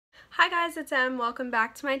Hi guys, it's Em. Welcome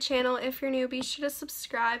back to my channel. If you're new, be sure to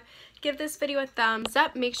subscribe. Give this video a thumbs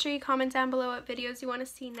up. Make sure you comment down below what videos you want to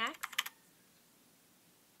see next.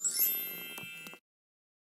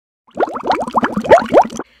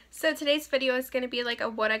 So today's video is going to be like a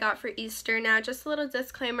what I got for Easter. Now, just a little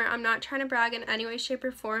disclaimer, I'm not trying to brag in any way, shape,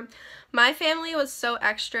 or form. My family was so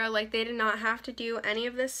extra, like they did not have to do any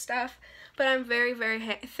of this stuff. But I'm very, very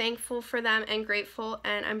thankful for them and grateful,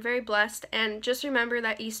 and I'm very blessed. And just remember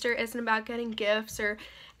that Easter isn't about getting gifts or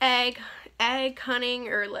egg hunting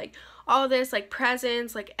or like all this like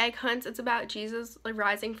presents, like egg hunts. It's about Jesus like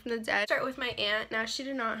rising from the dead. Start with my aunt. Now, she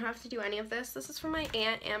did not have to do any of this. This is for my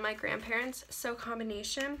aunt and my grandparents, so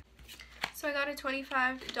combination. So I got a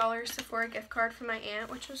 $25 Sephora gift card from my aunt,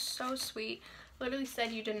 which was so sweet. Literally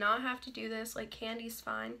said you did not have to do this, like candy's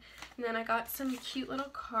fine. And then I got some cute little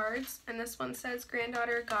cards, and this one says,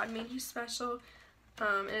 "Granddaughter, God made you special,"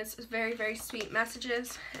 and it's very, very sweet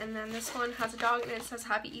messages. And then this one has a dog and it says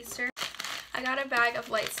Happy Easter. I got a bag of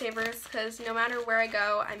lightsabers because no matter where I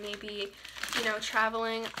go, I may be,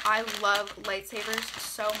 traveling. I love lightsabers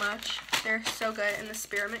so much. They're so good in the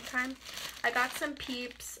spearmint kind. I got some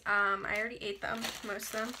Peeps. I already ate them,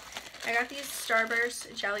 most of them. I got these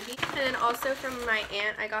Starburst jelly beans. And then also from my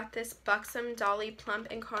aunt, I got this Buxom Dolly Plump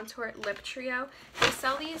and Contour Lip Trio. They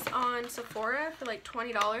sell these on Sephora for like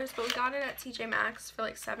 $20, but we got it at TJ Maxx for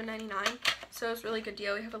like $7.99. So it was a really good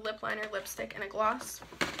deal. We have a lip liner, lipstick, and a gloss.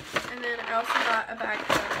 And then I also got a bag of,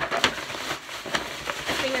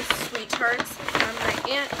 I think it's Sweet Tarts from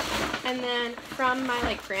my aunt. And then from my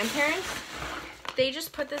like grandparents, they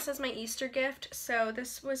just put this as my Easter gift. So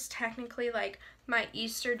this was technically like my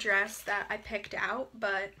Easter dress that I picked out,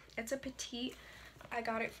 but it's a petite. I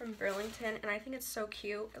got it from Burlington, and I think it's so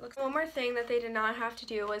cute. It looks. One more thing that they did not have to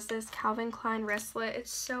do was this Calvin Klein wristlet.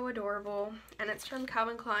 It's so adorable, and it's from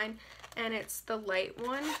Calvin Klein, and it's the light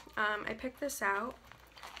one. I picked this out,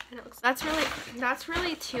 and it looks. That's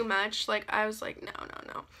really too much. Like I was like, no.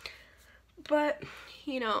 But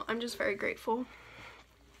I'm just very grateful.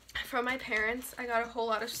 From my parents, I got a whole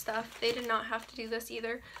lot of stuff. They did not have to do this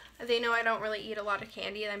either. They know I don't really eat a lot of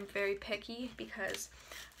candy. I'm very picky because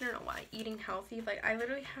I don't know why. Eating healthy. Like, I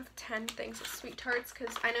literally have 10 things of Sweet Tarts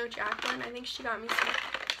because I know Jacqueline, I think she got me some.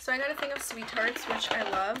 So I got a thing of Sweet Tarts, which I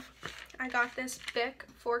love. I got this Bic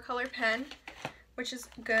 4-color pen, which is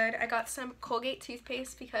good. I got some Colgate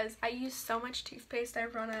toothpaste because I use so much toothpaste I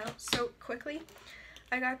run out so quickly.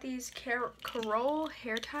 I got these Carole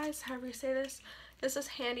hair ties, however you say this. This is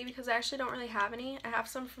handy because I actually don't really have any. I have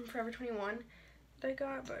some from Forever 21 that I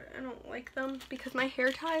got, but I don't like them because my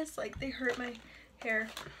hair ties, like, they hurt my hair.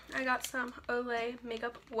 I got some Olay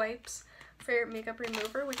makeup wipes for makeup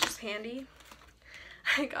remover, which is handy.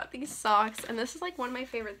 I got these socks, and this is like one of my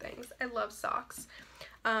favorite things. I love socks.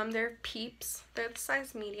 They're Peeps. They're the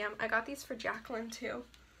size medium. I got these for Jacqueline too.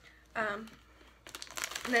 And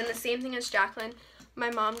then the same thing as Jacqueline, my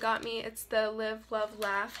mom got me, it's the Live, Love,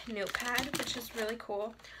 Laugh notepad, which is really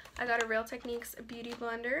cool. I got a Real Techniques beauty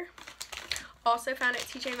blender. Also found at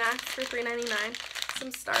TJ Maxx for $3.99.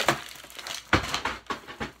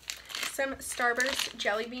 Some Starburst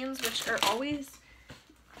jelly beans, which is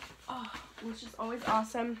always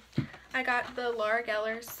awesome. I got the Laura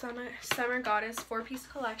Geller Summer Goddess 4-piece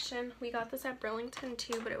collection. We got this at Burlington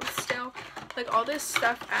too, but it was still, like, all this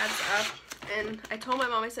stuff adds up. And I told my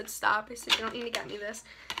mom, I said, stop. I said, you don't need to get me this.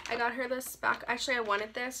 I got her this actually, I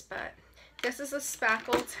wanted this, but this is a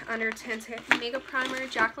spackled under tinted makeup primer.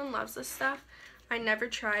 Jacqueline loves this stuff. I never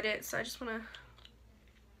tried it, so I just want to.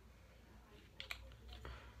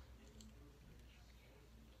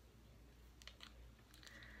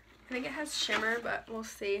 I think it has shimmer, but we'll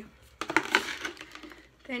see.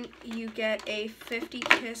 Then you get a 50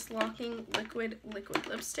 Kiss Locking Liquid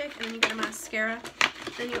Lipstick, and then you get a mascara.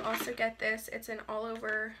 Then you also get this. It's an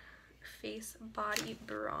all-over face body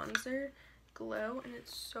bronzer glow, and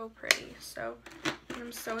it's so pretty. So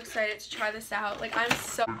I'm so excited to try this out. Like, and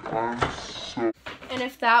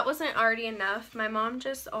if that wasn't already enough, my mom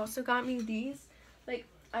just also got me these. Like,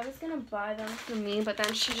 I was gonna buy them for me, but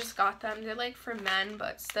then she just got them. They're like for men,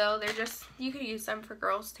 but still, they're just, you could use them for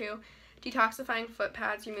girls too. Detoxifying foot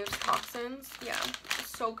pads, removes toxins. Yeah,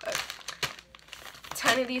 it's so good.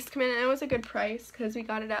 10 of these come in, and it was a good price because we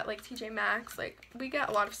got it at like TJ Maxx. Like, we got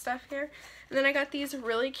a lot of stuff here. And then I got these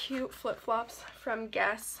really cute flip-flops from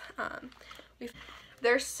Guess.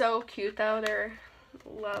 They're so cute though.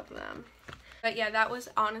 Love them. But yeah, that was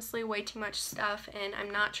honestly way too much stuff, and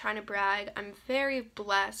I'm not trying to brag. I'm very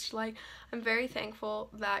blessed. Like, I'm very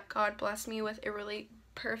thankful that God blessed me with a really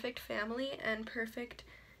perfect family and perfect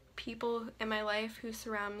people in my life who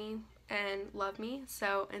surround me and love me.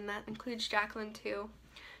 So, and that includes Jacqueline too.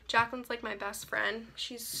 Jacqueline's like my best friend.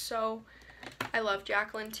 I love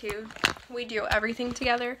Jacqueline too. We do everything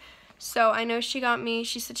together. So I know she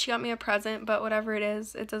said she got me a present, but whatever it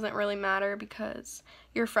is, it doesn't really matter because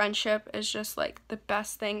your friendship is just like the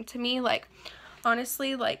best thing to me. Like,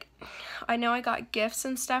 honestly, like, I know I got gifts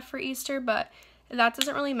and stuff for Easter, but that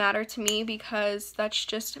doesn't really matter to me because that's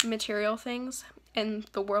just material things in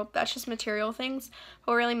the world. That's just material things.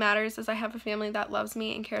 What really matters is I have a family that loves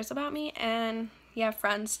me and cares about me, and yeah,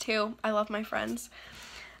 friends too. I love my friends.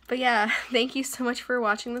 But yeah, thank you so much for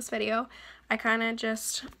watching this video. I kind of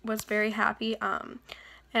just was very happy, and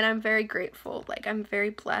I'm very grateful. Like, I'm very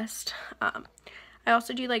blessed. I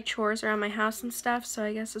also do like chores around my house and stuff, so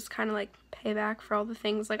I guess it's kind of like payback for all the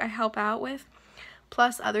things like I help out with,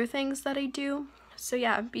 plus other things that I do. So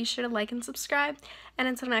yeah, be sure to like and subscribe, and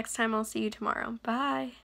until next time, I'll see you tomorrow. Bye!